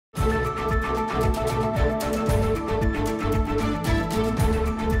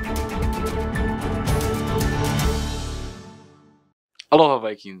Aloha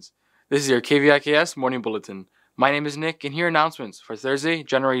Vikings. This is your KVIKS Morning Bulletin. My name is Nick, and here are announcements for Thursday,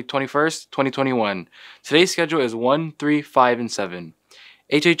 January 21st, 2021. Today's schedule is 1, 3, 5, and 7.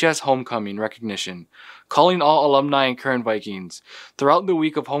 HHS Homecoming Recognition. Calling all alumni and current Vikings. Throughout the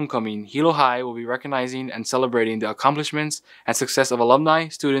week of homecoming, Hilo High will be recognizing and celebrating the accomplishments and success of alumni,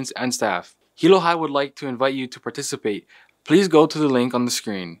 students, and staff. Hilo High would like to invite you to participate. Please go to the link on the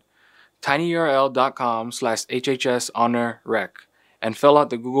screen, tinyurl.com/HHSHonorRec, and fill out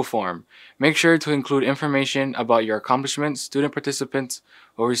the Google form. Make sure to include information about your accomplishments. Student participants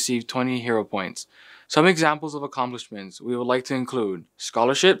will receive 20 hero points. Some examples of accomplishments we would like to include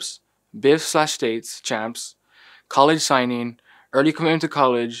scholarships, BIF/States champs, college signing, early commitment to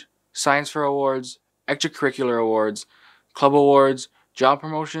college, science fair awards, extracurricular awards, club awards, job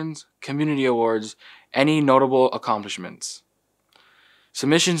promotions, community awards, any notable accomplishments.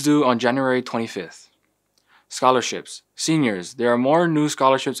 Submissions due on January 25th. Scholarships. Seniors, there are more new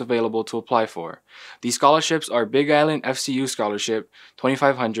scholarships available to apply for. These scholarships are Big Island FCU Scholarship,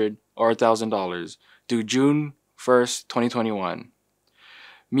 $2,500 or $1,000, due June 1st, 2021.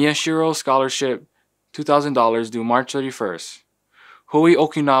 Miyashiro Scholarship, $2,000, due March 31st. Hui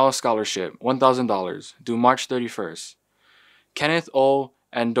Okinawa Scholarship, $1,000, due March 31st. Kenneth O.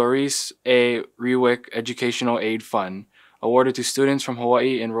 and Doris A. Rewick Educational Aid Fund, awarded to students from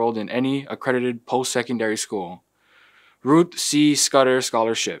Hawaii enrolled in any accredited post-secondary school. Ruth C. Scudder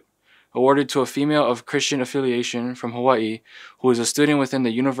Scholarship, awarded to a female of Christian affiliation from Hawaii who is a student within the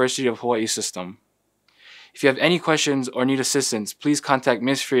University of Hawaii system. If you have any questions or need assistance, please contact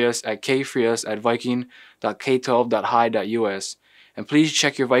Ms. Frias at kfrias@viking.k12.hi.us, and please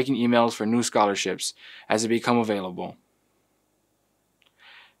check your Viking emails for new scholarships as they become available.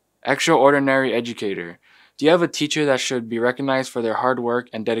 Extraordinary Educator. Do you have a teacher that should be recognized for their hard work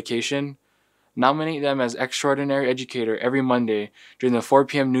and dedication? Nominate them as Extraordinary Educator every Monday during the 4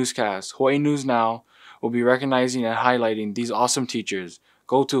 p.m. newscast. Hawaii News Now will be recognizing and highlighting these awesome teachers.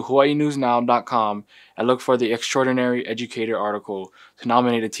 Go to hawaiinewsnow.com and look for the Extraordinary Educator article to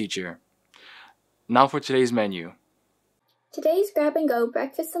nominate a teacher. Now for today's menu. Today's grab-and-go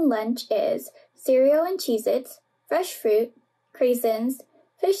breakfast and lunch is cereal and Cheez-Its, fresh fruit, craisins,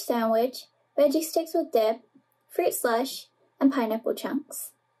 fish sandwich, veggie sticks with dip, fruit slush, and pineapple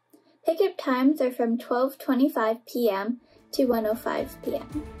chunks. Pickup times are from 12:25 p.m. to 1:05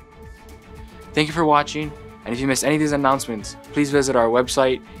 p.m. Thank you for watching, and if you missed any of these announcements, please visit our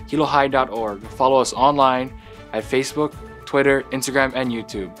website, hilohigh.org. Follow us online at Facebook, Twitter, Instagram, and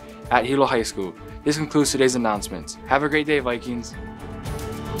YouTube at Hilo High School. This concludes today's announcements. Have a great day, Vikings.